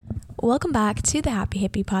Welcome back to the Happy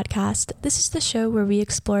Hippie podcast. This is the show where we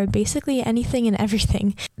explore basically anything and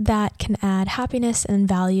everything that can add happiness and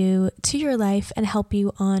value to your life and help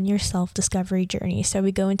you on your self-discovery journey. So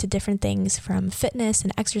we go into different things from fitness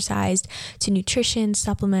and exercise to nutrition,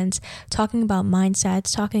 supplements, talking about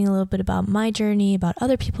mindsets, talking a little bit about my journey, about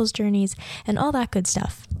other people's journeys, and all that good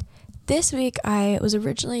stuff. This week, I was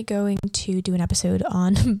originally going to do an episode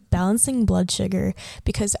on balancing blood sugar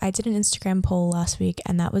because I did an Instagram poll last week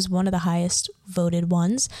and that was one of the highest voted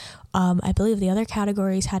ones. I believe the other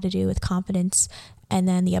categories had to do with confidence, and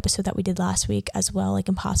then the episode that we did last week as well, like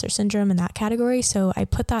imposter syndrome in that category. So I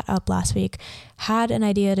put that up last week, had an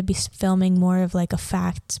idea to be filming more of like a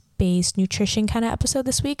fact-based nutrition kind of episode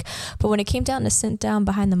this week. But when it came down to sit down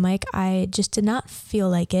behind the mic, I just did not feel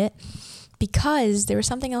like it, because there was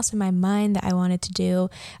something else in my mind that I wanted to do.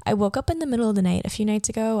 I woke up in the middle of the night a few nights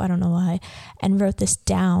ago, I don't know why, and wrote this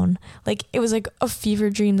down. Like, it was like a fever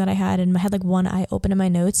dream that I had, and I had like one eye open in my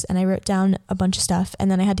notes, and I wrote down a bunch of stuff, and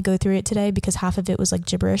then I had to go through it today because half of it was like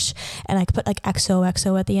gibberish, and I could put like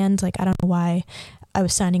XOXO at the end. Like, I don't know why I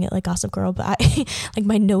was signing it like Gossip Girl, but I like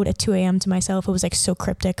my note at 2 a.m. to myself, it was like so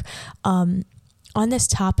cryptic on this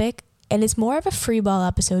topic. And it's more of a free ball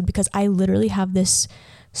episode because I literally have this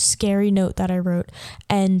scary note that I wrote,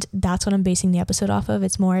 and that's what I'm basing the episode off of.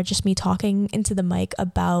 It's more just me talking into the mic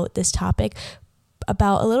about this topic,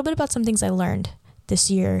 about a little bit about some things I learned this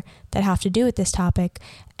year that have to do with this topic,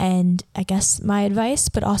 and I guess my advice,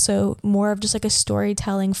 but also more of just like a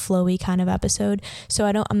storytelling flowy kind of episode. So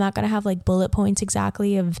I'm not going to have like bullet points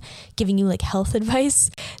exactly of giving you like health advice.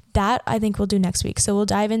 That I think we'll do next week. So we'll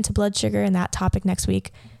dive into blood sugar and that topic next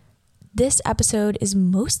week. This episode is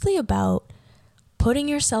mostly about putting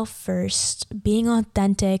yourself first, being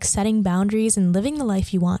authentic, setting boundaries, and living the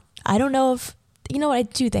life you want. I don't know if, you know what, I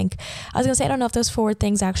do think, I was going to say, I don't know if those four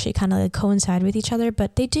things actually kind of like coincide with each other,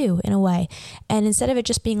 but they do in a way. And instead of it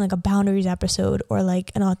just being like a boundaries episode or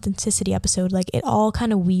like an authenticity episode, like it all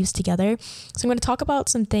kind of weaves together. So I'm going to talk about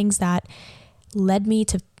some things that led me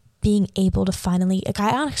to being able to finally, like,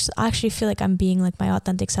 I actually feel like I'm being like my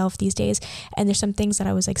authentic self these days. And there's some things that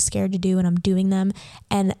I was like scared to do and I'm doing them.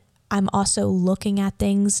 And I'm also looking at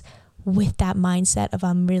things with that mindset of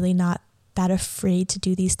I'm really not that afraid to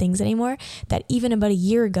do these things anymore. That even about a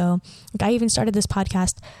year ago, like I even started this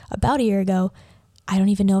podcast about a year ago, I don't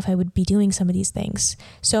even know if I would be doing some of these things.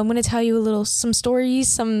 So I'm going to tell you some stories,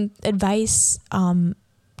 some advice,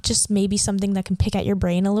 just maybe something that can pick at your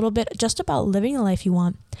brain a little bit, just about living the life you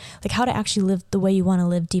want, like how to actually live the way you want to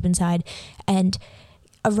live deep inside and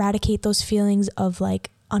eradicate those feelings of like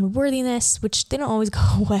unworthiness, which they don't always go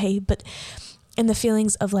away, but and the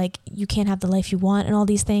feelings of like you can't have the life you want and all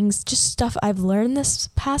these things, just stuff I've learned this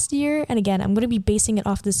past year. And again, I'm going to be basing it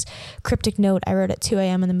off this cryptic note I wrote at 2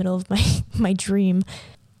 a.m. in the middle of my dream.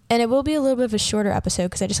 And it will be a little bit of a shorter episode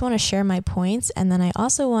because I just want to share my points, and then I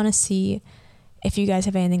also want to see if you guys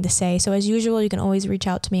have anything to say. So as usual, you can always reach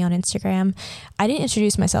out to me on Instagram. I didn't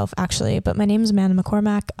introduce myself actually, but my name is Amanda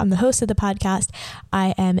McCormack. I'm the host of the podcast.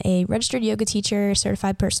 I am a registered yoga teacher,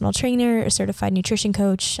 certified personal trainer, a certified nutrition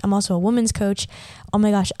coach. I'm also a women's coach. Oh my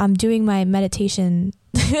gosh, I'm doing my meditation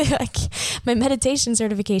my meditation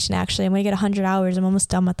certification. Actually, I'm gonna get 100 hours. I'm almost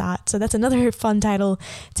done with that, so that's another fun title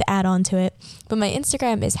to add on to it. But my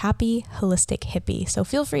Instagram is Happy Holistic Hippie, so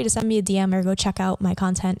feel free to send me a DM or go check out my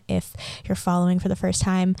content if you're following for the first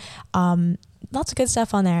time. Lots of good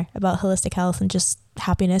stuff on there about holistic health and just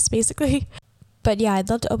happiness basically. But yeah, I'd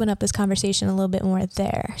love to open up this conversation a little bit more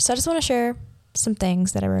there. So I just want to share some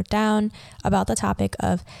things that I wrote down about the topic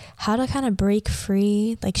of how to kind of break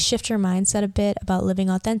free, like shift your mindset a bit about living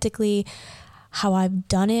authentically, how I've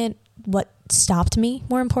done it, what stopped me,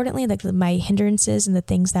 more importantly, like my hindrances and the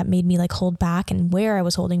things that made me like hold back and where I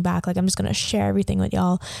was holding back. Like I'm just going to share everything with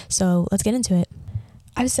y'all. So let's get into it.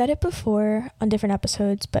 I've said it before on different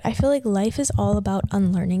episodes, but I feel like life is all about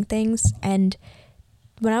unlearning things. And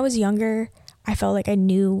when I was younger, I felt like I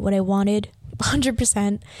knew what I wanted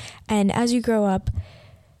 100%. And as you grow up,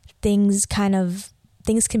 things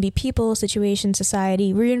can be people, situations,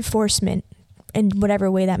 society, reinforcement in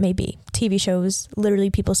whatever way that may be. TV shows,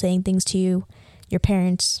 literally people saying things to you, your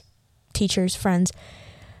parents, teachers, friends,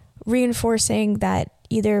 reinforcing that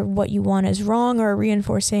either what you want is wrong or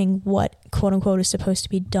reinforcing what quote unquote is supposed to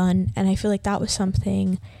be done. And I feel like that was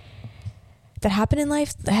something that happened in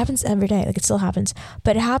life. That happens every day. Like it still happens,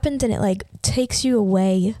 but it happens and it like takes you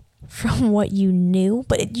away from what you knew,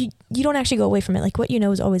 but you don't actually go away from it. Like what you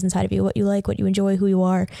know is always inside of you, what you like, what you enjoy, who you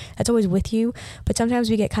are, that's always with you. But sometimes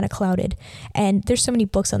we get kind of clouded, and there's so many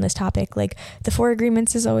books on this topic. Like The Four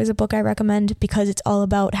Agreements is always a book I recommend, because it's all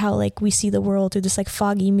about how like we see the world through this like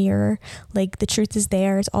foggy mirror. Like the truth is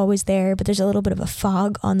there, it's always there, but there's a little bit of a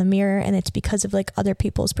fog on the mirror, and it's because of like other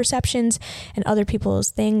people's perceptions and other people's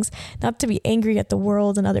things. Not to be angry at the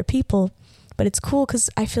world and other people, but it's cool because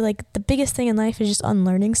I feel like the biggest thing in life is just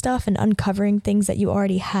unlearning stuff and uncovering things that you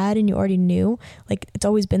already had and you already knew. Like it's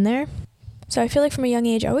always been there. So I feel like from a young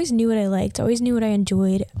age, I always knew what I liked, I always knew what I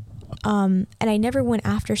enjoyed. And I never went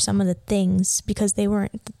after some of the things because they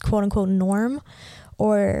weren't the quote unquote norm,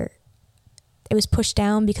 or it was pushed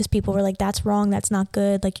down because people were like, that's wrong, that's not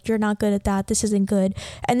good, like you're not good at that, this isn't good.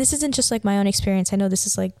 And this isn't just like my own experience. I know this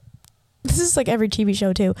is like every TV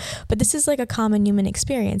show too, but this is like a common human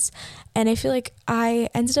experience. And I feel like I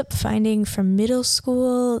ended up finding from middle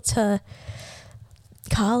school to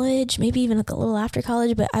college, maybe even like a little after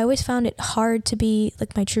college, but I always found it hard to be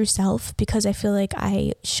like my true self, because I feel like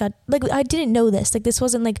I didn't know this. Like this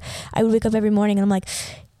wasn't like I would wake up every morning and I'm like,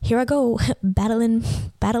 here I go, battling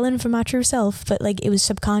for my true self. But like it was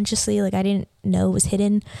subconsciously, like I didn't know it was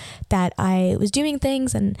hidden that I was doing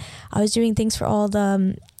things, and I was doing things for all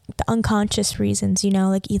the unconscious reasons, you know,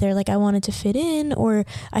 like either like I wanted to fit in, or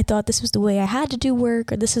I thought this was the way I had to do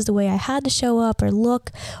work, or this is the way I had to show up or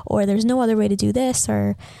look, or there's no other way to do this,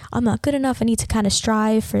 or I'm not good enough, I need to kind of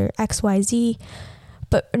strive for XYZ.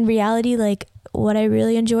 But in reality, like what I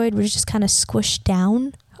really enjoyed was just kind of squished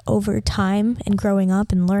down over time and growing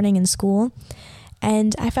up and learning in school.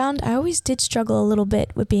 And I found I always did struggle a little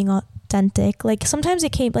bit with being authentic. Like sometimes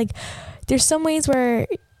it came, like there's some ways where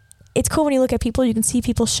it's cool when you look at people, you can see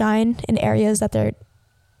people shine in areas that they're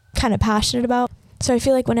kind of passionate about. So I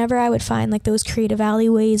feel like whenever I would find like those creative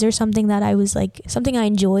alleyways or something that I was like, something I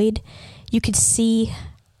enjoyed, you could see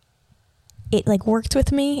it like worked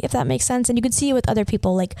with me, if that makes sense. And you could see it with other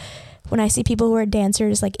people. Like when I see people who are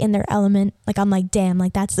dancers like in their element, like I'm like, damn,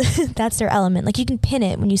 like that's that's their element. Like you can pin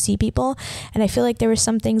it when you see people. And I feel like there were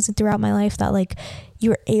some things throughout my life that like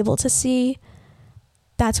you were able to see.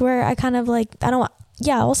 That's where I kind of like,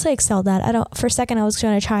 I'll say excelled at. For a second I was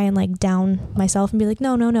trying to try and like down myself and be like,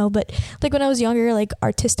 no. But like when I was younger, like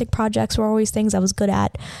artistic projects were always things I was good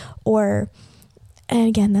at. And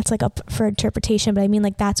again, that's like up for interpretation, but I mean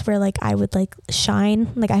like that's where like I would like shine.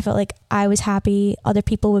 Like I felt like I was happy. Other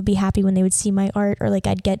people would be happy when they would see my art, or like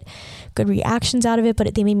I'd get good reactions out of it,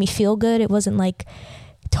 but they made me feel good. It wasn't like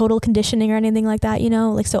total conditioning or anything like that, you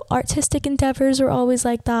know? Like so artistic endeavors were always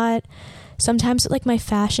like that. Sometimes like my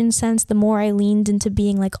fashion sense, the more I leaned into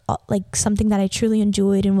being like something that I truly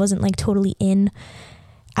enjoyed and wasn't like totally in,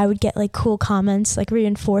 I would get like cool comments, like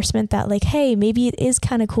reinforcement that like, hey, maybe it is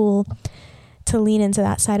kind of cool to lean into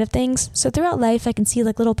that side of things. So throughout life, I can see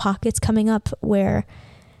like little pockets coming up where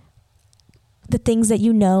the things that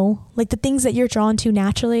you know, like the things that you're drawn to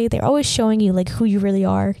naturally, they're always showing you like who you really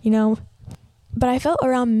are, you know? But I felt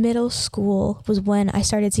around middle school was when I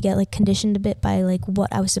started to get like conditioned a bit by like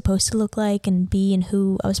what I was supposed to look like and be, and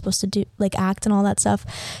who I was supposed to do, like act and all that stuff.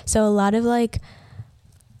 So a lot of like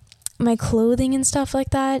my clothing and stuff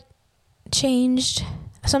like that changed.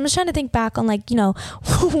 So I'm just trying to think back on like, you know,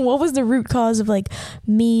 what was the root cause of like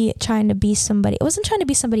me trying to be somebody. I wasn't trying to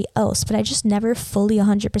be somebody else, but I just never fully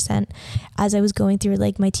 100% as I was going through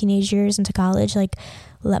like my teenage years into college, like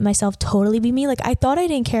let myself totally be me. Like I thought I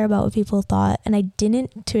didn't care about what people thought, and I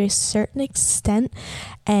didn't to a certain extent,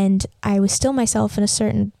 and I was still myself in a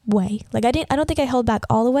certain way. Like I don't think I held back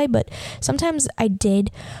all the way, but sometimes I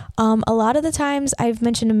did. A lot of the times, I've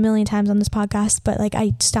mentioned a million times on this podcast, but like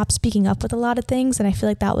I stopped speaking up with a lot of things, and I feel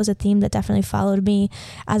like that was a theme that definitely followed me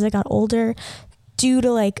as I got older, due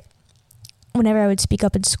to like whenever I would speak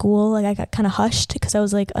up in school, like I got kind of hushed because I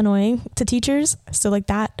was like annoying to teachers. So like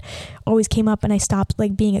that always came up, and I stopped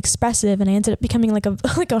like being expressive, and I ended up becoming like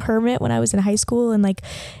a hermit when I was in high school. And like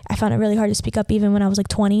I found it really hard to speak up even when I was like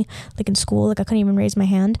 20, like in school, like I couldn't even raise my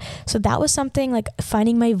hand. So that was something, like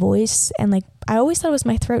finding my voice, and like I always thought it was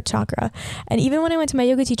my throat chakra. And even when I went to my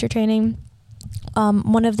yoga teacher training,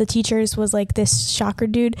 one of the teachers was like this chakra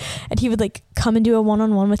dude, and he would like come and do a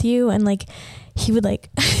one-on-one with you, and like he would like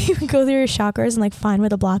he would go through your chakras and like find where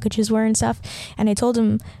the blockages were and stuff. And I told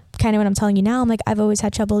him kind of what I'm telling you now. I'm like, I've always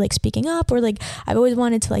had trouble like speaking up, or like I've always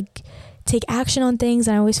wanted to like take action on things,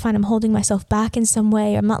 and I always find I'm holding myself back in some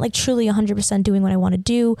way. I'm not like truly 100% doing what I want to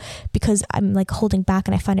do because I'm like holding back,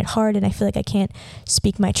 and I find it hard, and I feel like I can't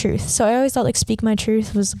speak my truth. So I always thought like speak my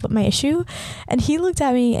truth was my issue. And he looked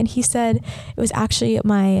at me and he said it was actually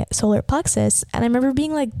my solar plexus. And I remember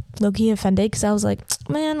being like low-key offended because I was like,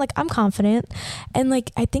 man, like I'm confident. And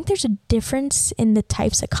like I think there's a difference in the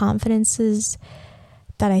types of confidences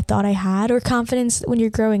that I thought I had, or confidence when you're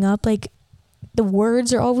growing up. Like the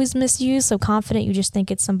words are always misused. So confident, you just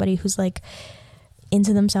think it's somebody who's like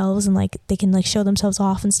into themselves and like they can like show themselves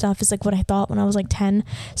off and stuff, is like what I thought when I was like 10.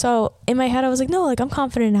 So in my head I was like, no, like I'm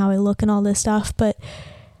confident in how I look and all this stuff, but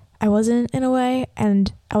I wasn't in a way,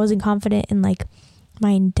 and I wasn't confident in like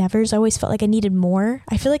my endeavors. I always felt like I needed more.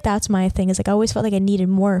 I feel like that's my thing, is like I always felt like I needed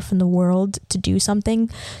more from the world to do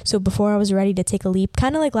something. So before I was ready to take a leap,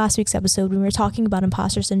 kind of like last week's episode when we were talking about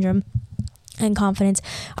imposter syndrome and confidence,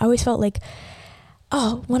 I always felt like,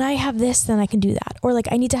 oh, when I have this, then I can do that. Or like,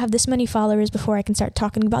 I need to have this many followers before I can start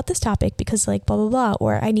talking about this topic because like blah, blah, blah.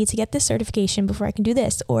 Or I need to get this certification before I can do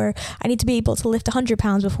this. Or I need to be able to lift 100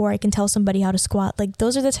 pounds before I can tell somebody how to squat. Like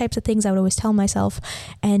those are the types of things I would always tell myself.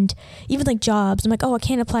 And even like jobs, I'm like, oh, I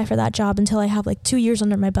can't apply for that job until I have like 2 years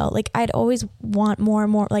under my belt. Like I'd always want more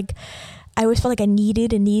and more. Like I always felt like I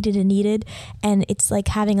needed. And it's like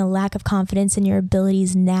having a lack of confidence in your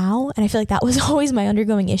abilities now. And I feel like that was always my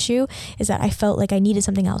undergoing issue, is that I felt like I needed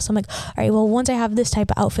something else. So I'm like, all right, well, once I have this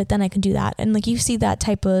type of outfit, then I can do that. And like you see that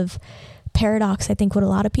type of paradox, I think, with a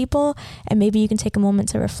lot of people. And maybe you can take a moment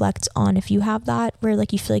to reflect on if you have that, where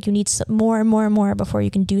like you feel like you need more and more and more before you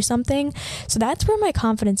can do something. So that's where my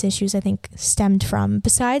confidence issues, I think, stemmed from.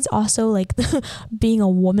 Besides also like being a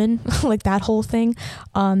woman, like that whole thing.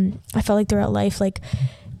 I felt like throughout life, like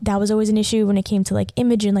that was always an issue when it came to like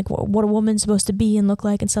image and like what a woman's supposed to be and look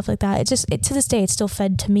like and stuff like that. To this day, it's still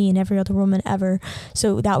fed to me and every other woman ever.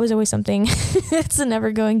 So that was always something. It's a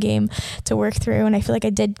never going game to work through. And I feel like I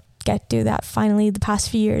did get through that finally the past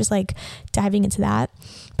few years, like diving into that.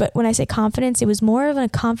 But when I say confidence, it was more of a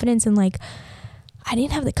confidence in like, I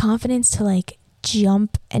didn't have the confidence to like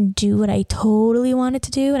jump and do what I totally wanted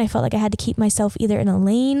to do. And I felt like I had to keep myself either in a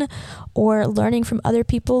lane or learning from other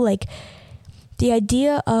people. Like the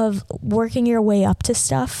idea of working your way up to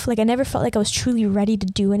stuff, like I never felt like I was truly ready to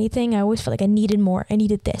do anything. I always felt like I needed more. I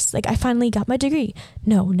needed this. Like I finally got my degree.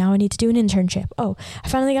 No, now I need to do an internship. Oh, I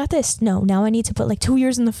finally got this. No, now I need to put like 2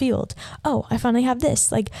 years in the field. Oh, I finally have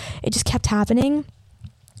this. Like it just kept happening.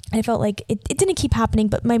 I felt like it didn't keep happening,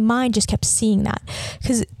 but my mind just kept seeing that,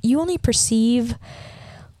 because you only perceive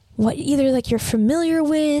what either like you're familiar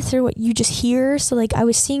with or what you just hear. So like I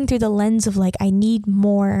was seeing through the lens of like, I need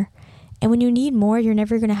more. And when you need more, you're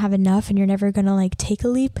never going to have enough, and you're never going to like take a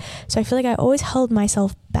leap. So I feel like I always held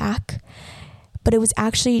myself back, but it was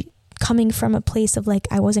actually coming from a place of like,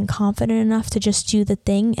 I wasn't confident enough to just do the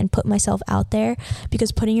thing and put myself out there,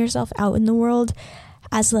 because putting yourself out in the world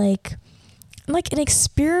as like an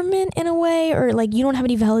experiment in a way, or like you don't have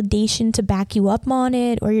any validation to back you up on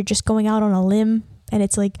it, or you're just going out on a limb and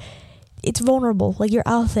it's like, it's vulnerable. Like you're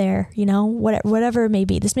out there, you know, whatever it may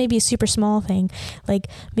be. This may be a super small thing. Like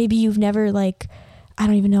maybe you've never like, I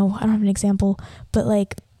don't even know. I don't have an example, but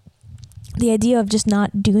like the idea of just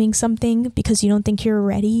not doing something because you don't think you're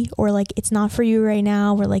ready, or like it's not for you right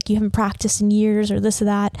now, or like you haven't practiced in years or this or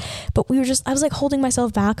that. But I was like holding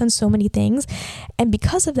myself back on so many things. And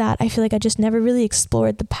because of that, I feel like I just never really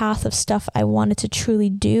explored the path of stuff I wanted to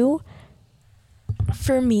truly do.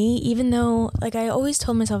 For me, even though like I always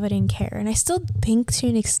told myself I didn't care, and I still think to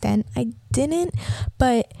an extent I didn't,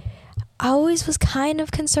 but I always was kind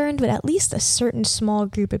of concerned with at least a certain small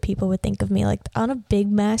group of people would think of me. Like on a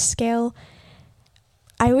big mass scale,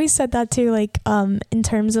 I always said that too, like in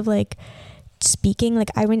terms of like speaking.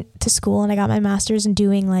 Like I went to school and I got my master's in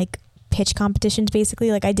doing like pitch competitions.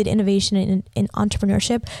 Basically, like I did innovation in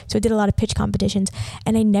entrepreneurship, so I did a lot of pitch competitions,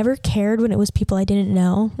 and I never cared when it was people I didn't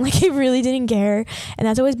know. Like I really didn't care, and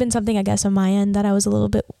that's always been something, I guess, on my end, that I was a little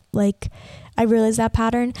bit like, I realized that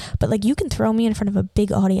pattern. But like you can throw me in front of a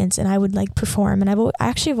big audience and I would like perform, and I've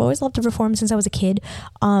always loved to perform since I was a kid,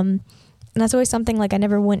 and that's always something like I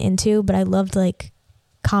never went into, but I loved like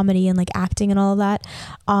comedy and like acting and all of that,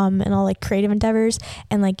 and all like creative endeavors.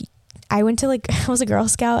 And like I went to like, I was a Girl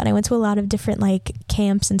Scout, and I went to a lot of different like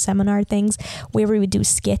camps and seminar things where we would do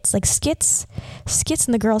skits. Like skits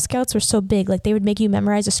in the Girl Scouts were so big. Like they would make you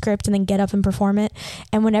memorize a script and then get up and perform it.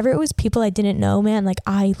 And whenever it was people I didn't know, man, like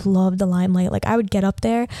I loved the limelight. Like I would get up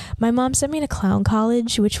there. My mom sent me to clown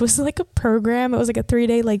college, which was like a program. It was like a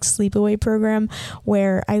 3-day like sleepaway program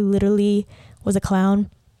where I literally was a clown.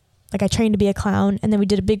 Like I trained to be a clown, and then we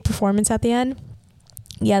did a big performance at the end.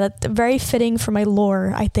 Yeah, that's very fitting for my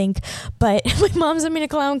lore, I think. But my mom sent me to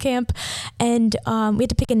clown camp, and we had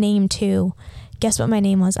to pick a name too. Guess what my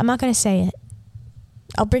name was? I'm not going to say it.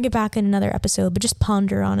 I'll bring it back in another episode, but just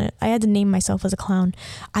ponder on it. I had to name myself as a clown.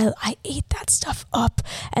 I ate that stuff up.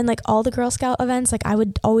 And like all the Girl Scout events, like I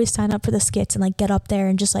would always sign up for the skits and like get up there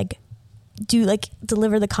and just like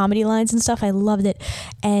deliver the comedy lines and stuff. I loved it.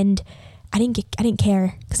 And I didn't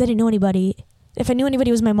care because I didn't know anybody. If I knew anybody,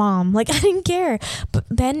 it was my mom. Like I didn't care. But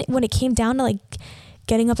then when it came down to like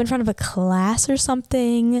getting up in front of a class or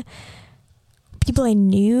something, people I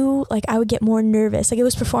knew, like I would get more nervous. Like it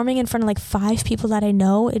was performing in front of like 5 people that I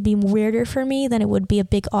know. It'd be weirder for me than it would be a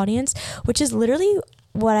big audience, which is literally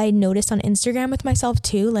what I noticed on Instagram with myself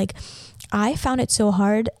too. Like I found it so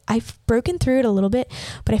hard. I've broken through it a little bit,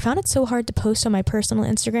 but I found it so hard to post on my personal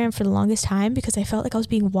Instagram for the longest time because I felt like I was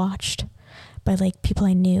being watched by like people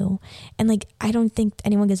I knew. And like I don't think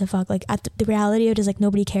anyone gives a fuck. Like the reality of it is like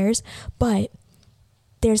nobody cares, but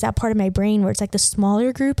there's that part of my brain where it's like the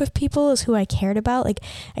smaller group of people is who I cared about. Like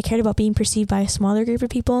I cared about being perceived by a smaller group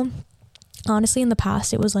of people. Honestly, in the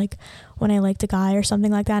past, it was like when I liked a guy or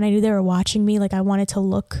something like that and I knew they were watching me, like I wanted to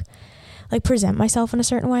look, like present myself in a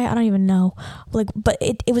certain way. I don't even know. Like, but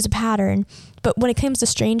it was a pattern. But when it comes to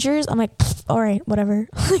strangers, I'm like, all right, whatever.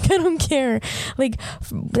 Like, I don't care. Like,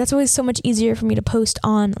 that's always so much easier for me to post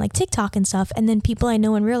on like TikTok and stuff. And then people I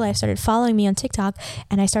know in real life started following me on TikTok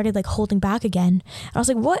and I started like holding back again. And I was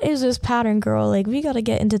like, what is this pattern, girl? Like, we got to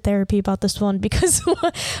get into therapy about this one because,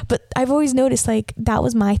 but I've always noticed like that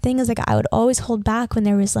was my thing is like, I would always hold back when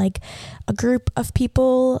there was like a group of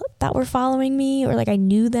people that were following me or like I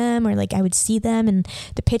knew them or like I would see them and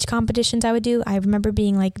the pitch competitions I would do. I remember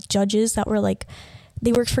being like judges that were like,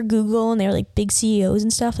 they worked for Google and they were like big CEOs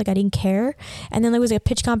and stuff. Like I didn't care. And then there was like a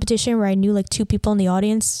pitch competition where I knew like 2 people in the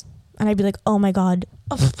audience and I'd be like, oh my God.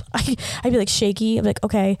 I'd be like shaky. I'd be like,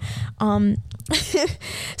 okay.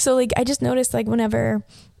 So like, I just noticed like whenever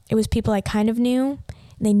it was people I kind of knew,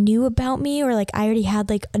 they knew about me or like I already had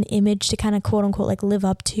like an image to kind of quote unquote like live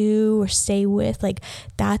up to or stay with, like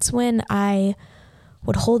that's when I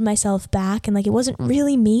would hold myself back and like it wasn't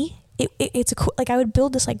really me. It's a cool, like I would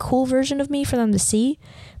build this like cool version of me for them to see,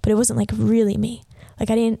 but it wasn't like really me. Like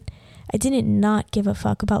I didn't not give a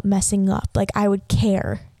fuck about messing up. Like I would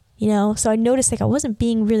care, you know? So I noticed like I wasn't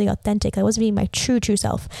being really authentic. I wasn't being my true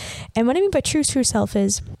self. And what I mean by true self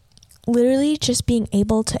is literally just being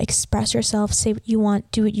able to express yourself, say what you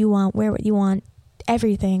want, do what you want, wear what you want,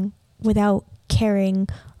 everything without caring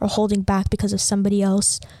or holding back because of somebody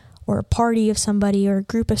else or a party of somebody or a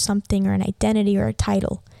group of something or an identity or a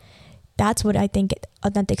title. That's what I think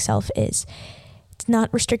authentic self is. It's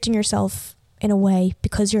not restricting yourself in a way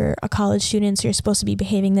because you're a college student, so you're supposed to be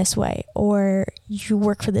behaving this way, or you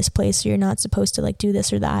work for this place, so you're not supposed to like do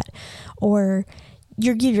this or that, or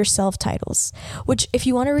you give yourself titles, which if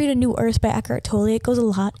you want to read A New Earth by Eckhart Tolle, it goes a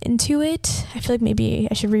lot into it. I feel like maybe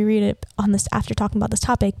I should reread it on this after talking about this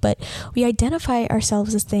topic, but we identify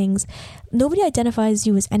ourselves as things. Nobody identifies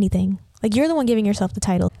you as anything. Like you're the one giving yourself the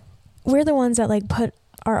title. We're the ones that like put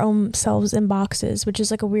our own selves in boxes, which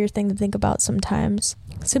is like a weird thing to think about sometimes.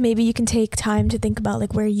 So maybe you can take time to think about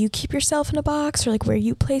like where you keep yourself in a box or like where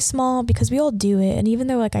you play small, because we all do it. And even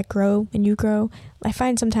though like I grow and you grow, I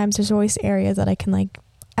find sometimes there's always areas that I can like,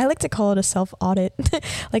 I like to call it a self-audit.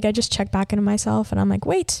 Like I just check back into myself and I'm like,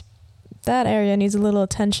 wait, that area needs a little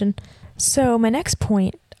attention. So my next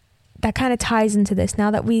point that kind of ties into this, now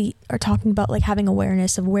that we are talking about like having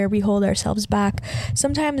awareness of where we hold ourselves back,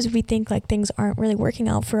 sometimes we think like things aren't really working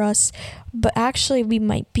out for us, but actually we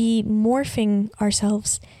might be morphing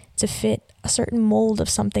ourselves to fit a certain mold of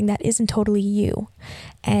something that isn't totally you.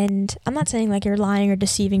 And I'm not saying like you're lying or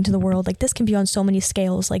deceiving to the world. Like this can be on so many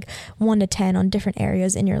scales, like 1 to 10 on different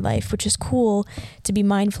areas in your life, which is cool to be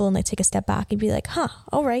mindful and like take a step back and be like,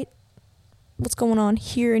 all right, what's going on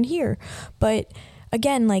here and here? But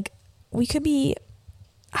again, like we could be,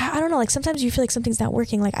 I don't know, like sometimes you feel like something's not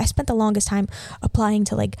working. Like I spent the longest time applying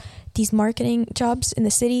to like these marketing jobs in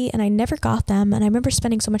the city and I never got them. And I remember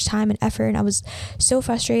spending so much time and effort and I was so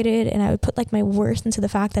frustrated and I would put like my worth into the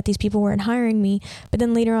fact that these people weren't hiring me. But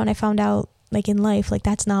then later on I found out like in life, like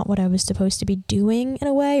that's not what I was supposed to be doing in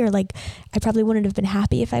a way, or like I probably wouldn't have been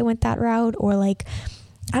happy if I went that route, or like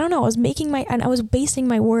I don't know, I was basing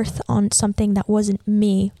my worth on something that wasn't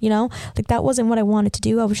me, you know? Like that wasn't what I wanted to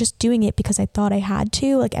do. I was just doing it because I thought I had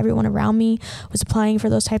to. Like everyone around me was applying for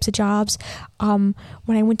those types of jobs. When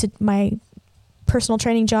I went to my personal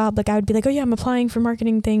training job, like I would be like, oh yeah, I'm applying for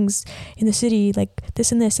marketing things in the city, like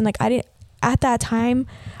this and this. And like at that time,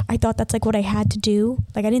 I thought that's like what I had to do.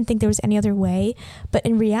 Like, I didn't think there was any other way. But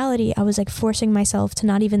in reality, I was like forcing myself to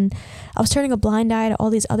not even, I was turning a blind eye to all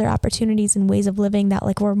these other opportunities and ways of living that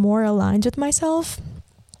like were more aligned with myself.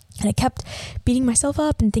 And I kept beating myself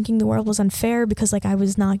up and thinking the world was unfair because like I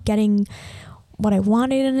was not getting what I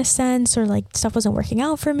wanted in a sense, or like stuff wasn't working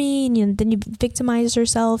out for me. And then you victimize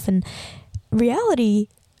yourself. And reality,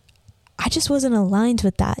 I just wasn't aligned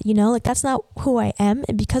with that, like that's not who I am.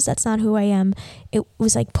 And because that's not who I am, it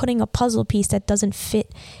was like putting a puzzle piece that doesn't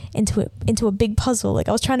fit into a big puzzle. Like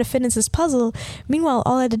I was trying to fit into this puzzle. Meanwhile,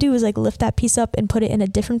 all I had to do was like lift that piece up and put it in a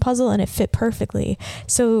different puzzle and it fit perfectly.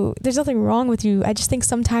 So there's nothing wrong with you. I just think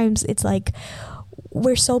sometimes it's like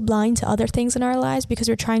we're so blind to other things in our lives because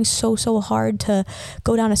we're trying so hard to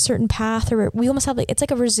go down a certain path, or we almost have like, it's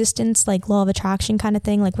like a resistance, like law of attraction kind of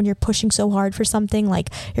thing. Like when you're pushing so hard for something, like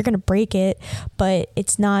you're going to break it, but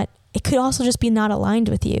it's not, it could also just be not aligned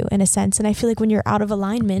with you in a sense. And I feel like when you're out of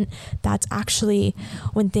alignment, that's actually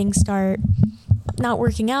when things start not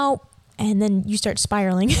working out. And then you start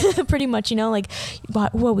spiraling pretty much, like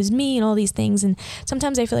what was me and all these things. And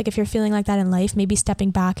sometimes I feel like if you're feeling like that in life, maybe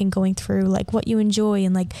stepping back and going through like what you enjoy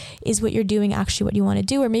and like, is what you're doing actually what you want to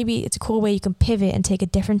do? Or maybe it's a cool way you can pivot and take a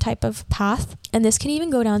different type of path. And this can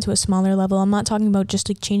even go down to a smaller level. I'm not talking about just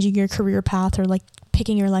like changing your career path or like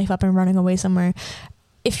picking your life up and running away somewhere.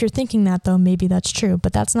 If you're thinking that though, maybe that's true,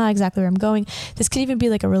 but that's not exactly where I'm going. This could even be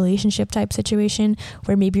like a relationship type situation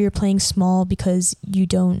where maybe you're playing small because you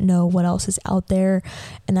don't know what else is out there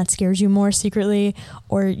and that scares you more secretly,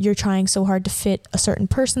 or you're trying so hard to fit a certain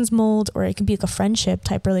person's mold, or it could be like a friendship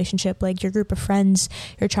type relationship, like your group of friends,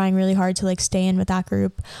 you're trying really hard to like stay in with that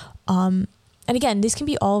group. And again, these can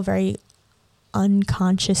be all very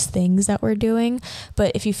unconscious things that we're doing,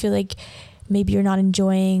 but if you feel like maybe you're not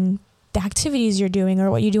enjoying the activities you're doing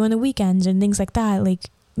or what you do on the weekends and things like that, like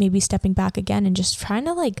maybe stepping back again and just trying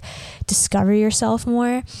to like discover yourself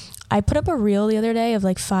more. I put up a reel the other day of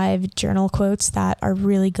like 5 journal quotes that are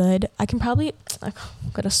really good. I'm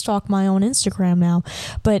gonna stalk my own Instagram now,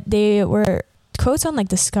 but they were quotes on like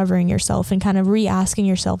discovering yourself and kind of re-asking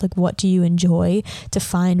yourself like, what do you enjoy, to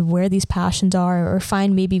find where these passions are, or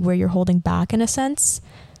find maybe where you're holding back in a sense.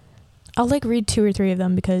 I'll like read 2 or 3 of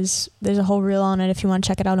them because there's a whole reel on it if you want to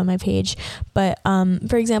check it out on my page. But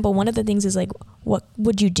for example, one of the things is like, what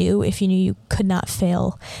would you do if you knew you could not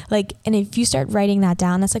fail? Like, and if you start writing that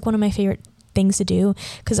down, that's like one of my favorite things to do,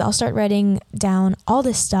 because I'll start writing down all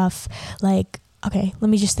this stuff. Like, okay, let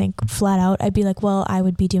me just think flat out. I'd be like, well, I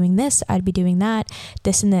would be doing this, I'd be doing that,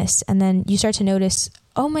 this and this. And then you start to notice,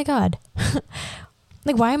 oh my God,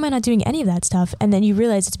 like, why am I not doing any of that stuff? And then you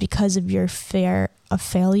realize it's because of your fear of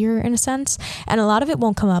failure in a sense. And a lot of it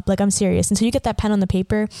won't come up. Like, I'm serious. Until you get that pen on the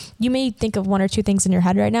paper, you may think of 1 or 2 things in your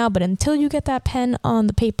head right now, but until you get that pen on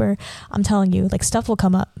the paper, I'm telling you, like, stuff will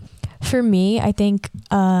come up. For me, I think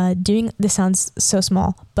doing, this sounds so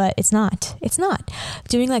small, but it's not.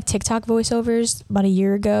 Doing like TikTok voiceovers about a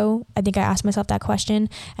year ago, I think I asked myself that question,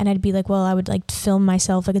 and I'd be like, well, I would like film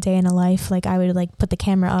myself like a day in a life. Like I would like put the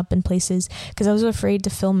camera up in places because I was afraid to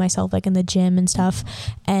film myself like in the gym and stuff.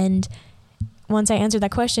 And once I answered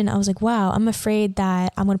that question, I was like, wow, I'm afraid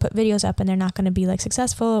that I'm going to put videos up and they're not going to be like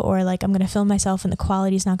successful, or like I'm going to film myself and the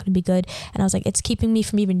quality is not going to be good. And I was like, it's keeping me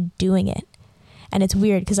from even doing it. And it's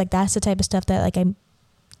weird because like that's the type of stuff that like I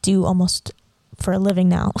do almost for a living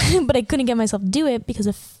now, but I couldn't get myself to do it because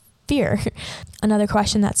of fear. Another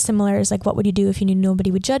question that's similar is like, what would you do if you knew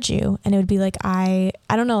nobody would judge you? And it would be like, I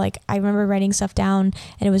don't know, like I remember writing stuff down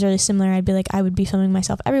and it was really similar. I'd be like, I would be filming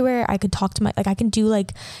myself everywhere. I could talk to like I can do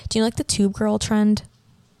like, do you know like the tube girl trend?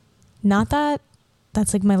 Not that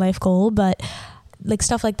that's like my life goal, but like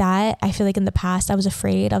stuff like that. I feel like in the past I was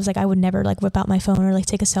afraid. I was like, I would never like whip out my phone or like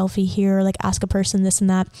take a selfie here or like ask a person this and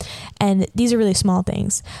that. And these are really small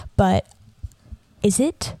things, but is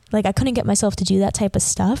it like I couldn't get myself to do that type of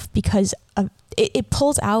stuff because of, it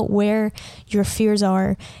pulls out where your fears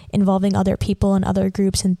are involving other people and other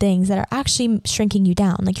groups and things that are actually shrinking you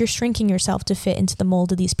down. Like you're shrinking yourself to fit into the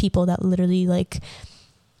mold of these people that literally like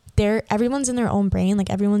everyone's in their own brain,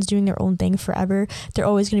 like everyone's doing their own thing forever. They're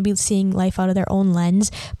always going to be seeing life out of their own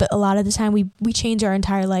lens, but a lot of the time we change our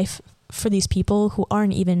entire life for these people who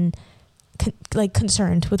aren't even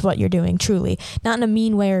concerned with what you're doing, truly. Not in a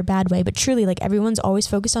mean way or a bad way, but truly like everyone's always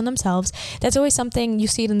focused on themselves. That's always something you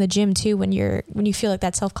see it in the gym too, when you feel like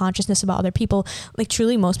that self-consciousness about other people. Like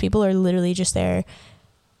truly most people are literally just there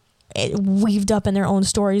weaved up in their own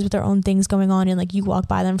stories with their own things going on, and like you walk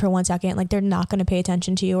by them for 1 second, like they're not going to pay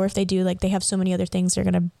attention to you, or if they do, like they have so many other things they're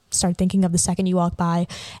going to start thinking of the second you walk by.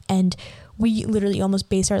 And we literally almost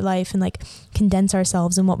base our life and like condense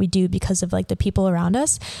ourselves in what we do because of like the people around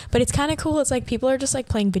us. But it's kind of cool. It's like people are just like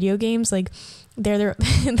playing video games. Like they're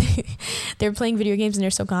playing video games and they're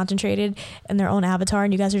so concentrated in their own avatar,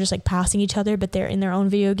 and you guys are just like passing each other, but they're in their own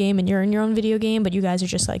video game and you're in your own video game, but you guys are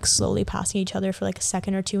just like slowly passing each other for like a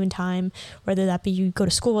second or two in time, whether that be you go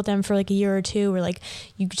to school with them for like a year or two, or like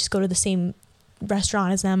you just go to the same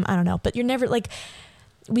restaurant as them. I don't know, but you're never like,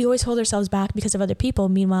 we always hold ourselves back because of other people.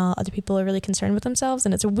 Meanwhile, other people are really concerned with themselves,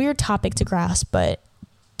 and it's a weird topic to grasp, but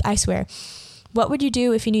I swear, what would you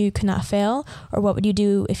do if you knew you could not fail? Or what would you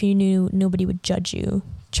do if you knew nobody would judge you?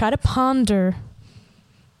 Try to ponder,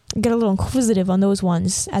 get a little inquisitive on those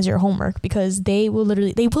ones as your homework, because they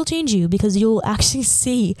will change you, because you'll actually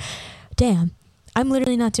see, damn, I'm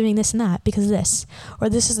literally not doing this and that because of this, or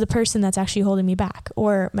this is the person that's actually holding me back,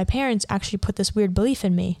 or my parents actually put this weird belief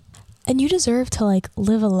in me. And you deserve to like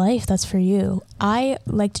live a life that's for you. I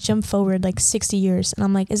like to jump forward like 60 years, and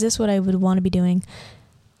I'm like, is this what I would want to be doing?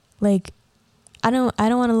 Like, I don't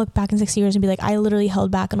want to look back in 60 years and be like, I literally held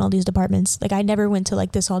back on all these departments. Like, I never went to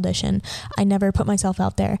like this audition. I never put myself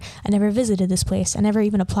out there. I never visited this place. I never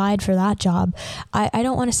even applied for that job. I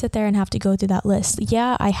don't want to sit there and have to go through that list.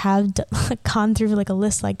 Yeah, I have gone through like a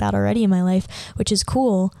list like that already in my life, which is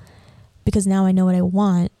cool because now I know what I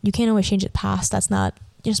want. You can't always change the past.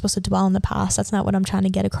 You're supposed to dwell on the past. That's not what I'm trying to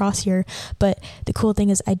get across here. But the cool thing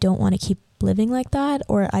is I don't want to keep living like that,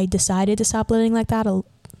 or I decided to stop living like that a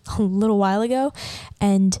little while ago,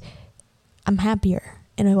 and I'm happier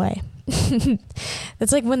in a way.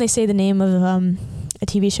 That's like when they say the name of a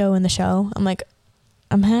TV show in the show. I'm like,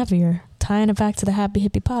 I'm happier, tying it back to the Happy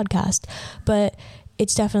Hippie podcast. But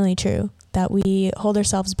it's definitely true that we hold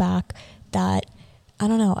ourselves back, that I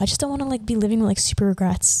don't know, I just don't want to like be living with like super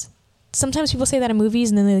regrets. Sometimes people say that in movies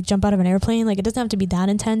and then they like jump out of an airplane. Like, it doesn't have to be that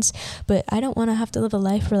intense, but I don't want to have to live a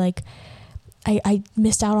life where like I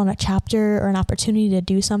missed out on a chapter or an opportunity to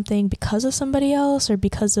do something because of somebody else, or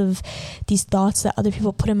because of these thoughts that other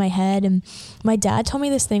people put in my head. And my dad told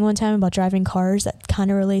me this thing one time about driving cars that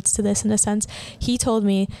kind of relates to this in a sense. He told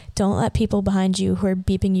me, don't let people behind you who are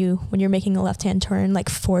beeping you when you're making a left-hand turn like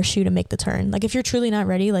force you to make the turn. Like, if you're truly not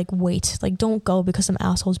ready, like wait, like don't go because some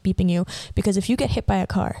asshole's beeping you. Because if you get hit by a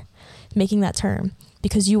car making that turn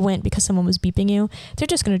because you went because someone was beeping you, they're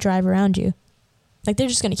just going to drive around you. Like, they're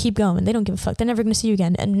just going to keep going. They don't give a fuck. They're never going to see you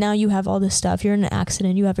again. And now you have all this stuff. You're in an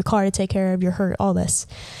accident. You have your car to take care of. You're hurt. All this.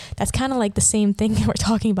 That's kind of like the same thing that we're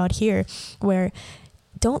talking about here, where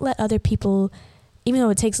don't let other people, even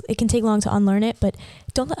though it can take long to unlearn it, but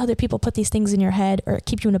don't let other people put these things in your head or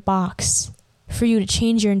keep you in a box for you to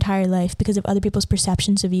change your entire life because of other people's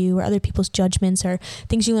perceptions of you, or other people's judgments, or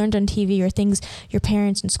things you learned on TV, or things your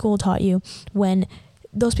parents in school taught you, when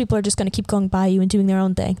those people are just going to keep going by you and doing their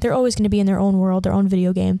own thing. They're always going to be in their own world, their own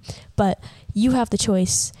video game. But you have the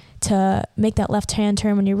choice to make that left-hand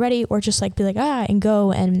turn when you're ready, or just like be like, and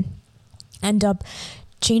go and end up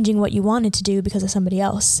changing what you wanted to do because of somebody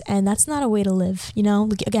else. And that's not a way to live, you know?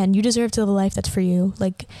 Like, again, you deserve to live a life that's for you.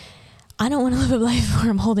 Like, I don't want to live a life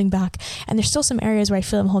where I'm holding back. And there's still some areas where I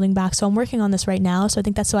feel I'm holding back. So I'm working on this right now. So I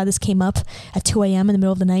think that's why this came up at 2 a.m. in the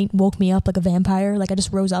middle of the night, woke me up like a vampire. Like, I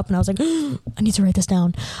just rose up and I was like, I need to write this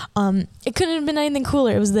down. It couldn't have been anything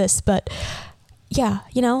cooler. It was this. But yeah,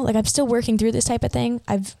 you know, like, I'm still working through this type of thing.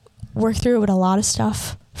 I've worked through it with a lot of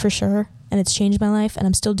stuff for sure. And it's changed my life, and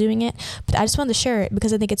I'm still doing it. But I just wanted to share it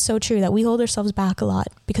because I think it's so true that we hold ourselves back a lot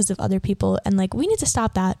because of other people. And like, we need to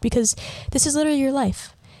stop that, because this is literally your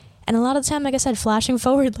life. And a lot of the time, like I said, flashing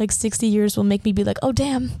forward like 60 years will make me be like, oh,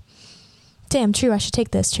 damn, true, I should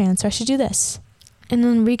take this chance, or I should do this. And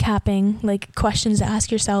then recapping, like, questions to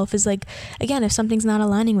ask yourself is like, again, if something's not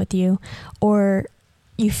aligning with you, or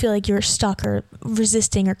you feel like you're stuck or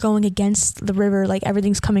resisting or going against the river, like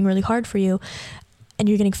everything's coming really hard for you, and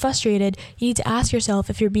you're getting frustrated, you need to ask yourself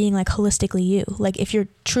if you're being like holistically you, like if you're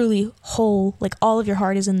truly whole, like all of your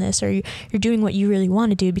heart is in this, or you're doing what you really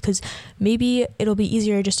want to do, because maybe it'll be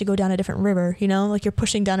easier just to go down a different river, you know, like you're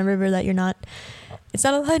pushing down a river that it's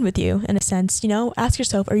not aligned with you in a sense, you know. Ask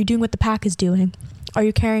yourself, are you doing what the pack is doing? Are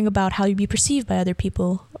you caring about how you be perceived by other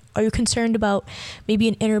people? Are you concerned about maybe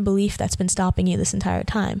an inner belief that's been stopping you this entire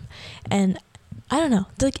time? And I don't know,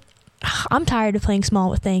 like, I'm tired of playing small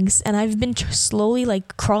with things, and I've been slowly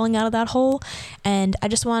like crawling out of that hole, and I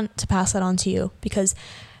just want to pass that on to you, because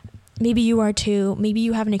maybe you are too. Maybe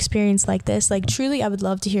you have an experience like this. Like, truly, I would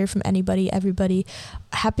love to hear from anybody, everybody.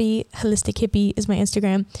 Happy Holistic Hippie is my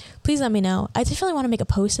Instagram. Please let me know. I definitely want to make a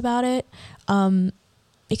post about it.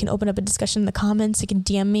 You can open up a discussion in the comments. You can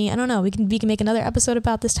DM me. I don't know. We can make another episode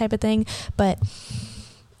about this type of thing, but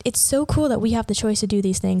it's so cool that we have the choice to do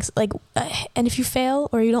these things. Like, and if you fail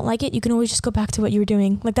or you don't like it, you can always just go back to what you were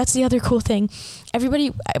doing. Like, that's the other cool thing.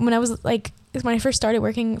 Everybody, when I first started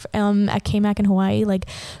working at KMAC in Hawaii, like,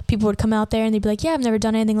 people would come out there and they'd be like, yeah, I've never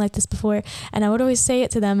done anything like this before. And I would always say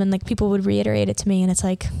it to them, and like, people would reiterate it to me. And it's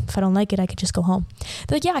like, if I don't like it, I could just go home.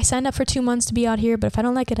 They're like, yeah, I signed up for 2 months to be out here, but if I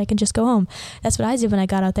don't like it, I can just go home. That's what I did when I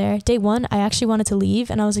got out there. Day one, I actually wanted to leave,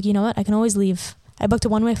 and I was like, you know what? I can always leave. I booked a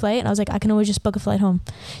one-way flight, and I was like, I can always just book a flight home.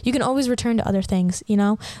 You can always return to other things, you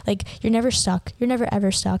know? Like, you're never stuck. You're never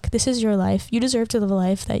ever stuck. This is your life. You deserve to live a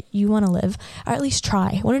life that you want to live, or at least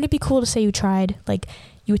try. Wouldn't it be cool to say you tried, like,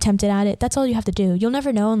 you attempted at it? That's all you have to do. You'll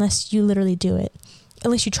never know unless you literally do it.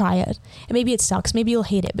 Unless you try it. And maybe it sucks. Maybe you'll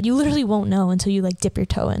hate it, but you literally won't know until you, like, dip your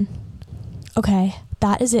toe in. Okay,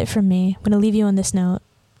 that is it from me. I'm going to leave you on this note.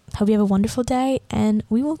 Hope you have a wonderful day, and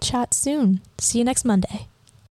we will chat soon. See you next Monday.